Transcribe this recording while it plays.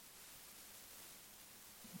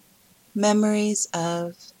Memories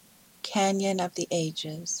of Canyon of the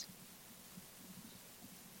Ages.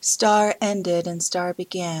 Star ended and star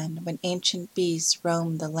began when ancient beasts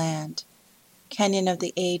roamed the land. Canyon of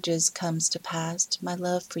the ages comes to pass, my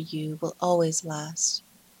love for you will always last.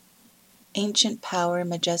 Ancient power,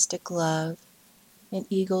 majestic love, an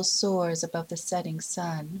eagle soars above the setting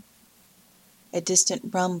sun. A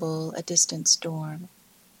distant rumble, a distant storm,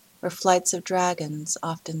 where flights of dragons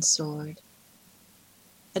often soared.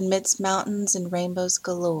 Amidst mountains and rainbows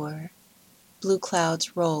galore, blue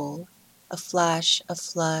clouds roll, a flash, a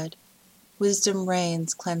flood, wisdom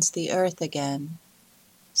reigns, cleanse the earth again.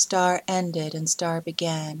 Star ended and star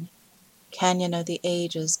began, canyon of the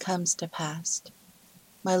ages comes to pass.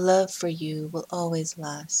 My love for you will always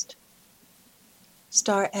last.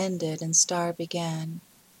 Star ended and star began,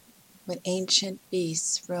 when ancient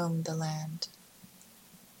beasts roamed the land.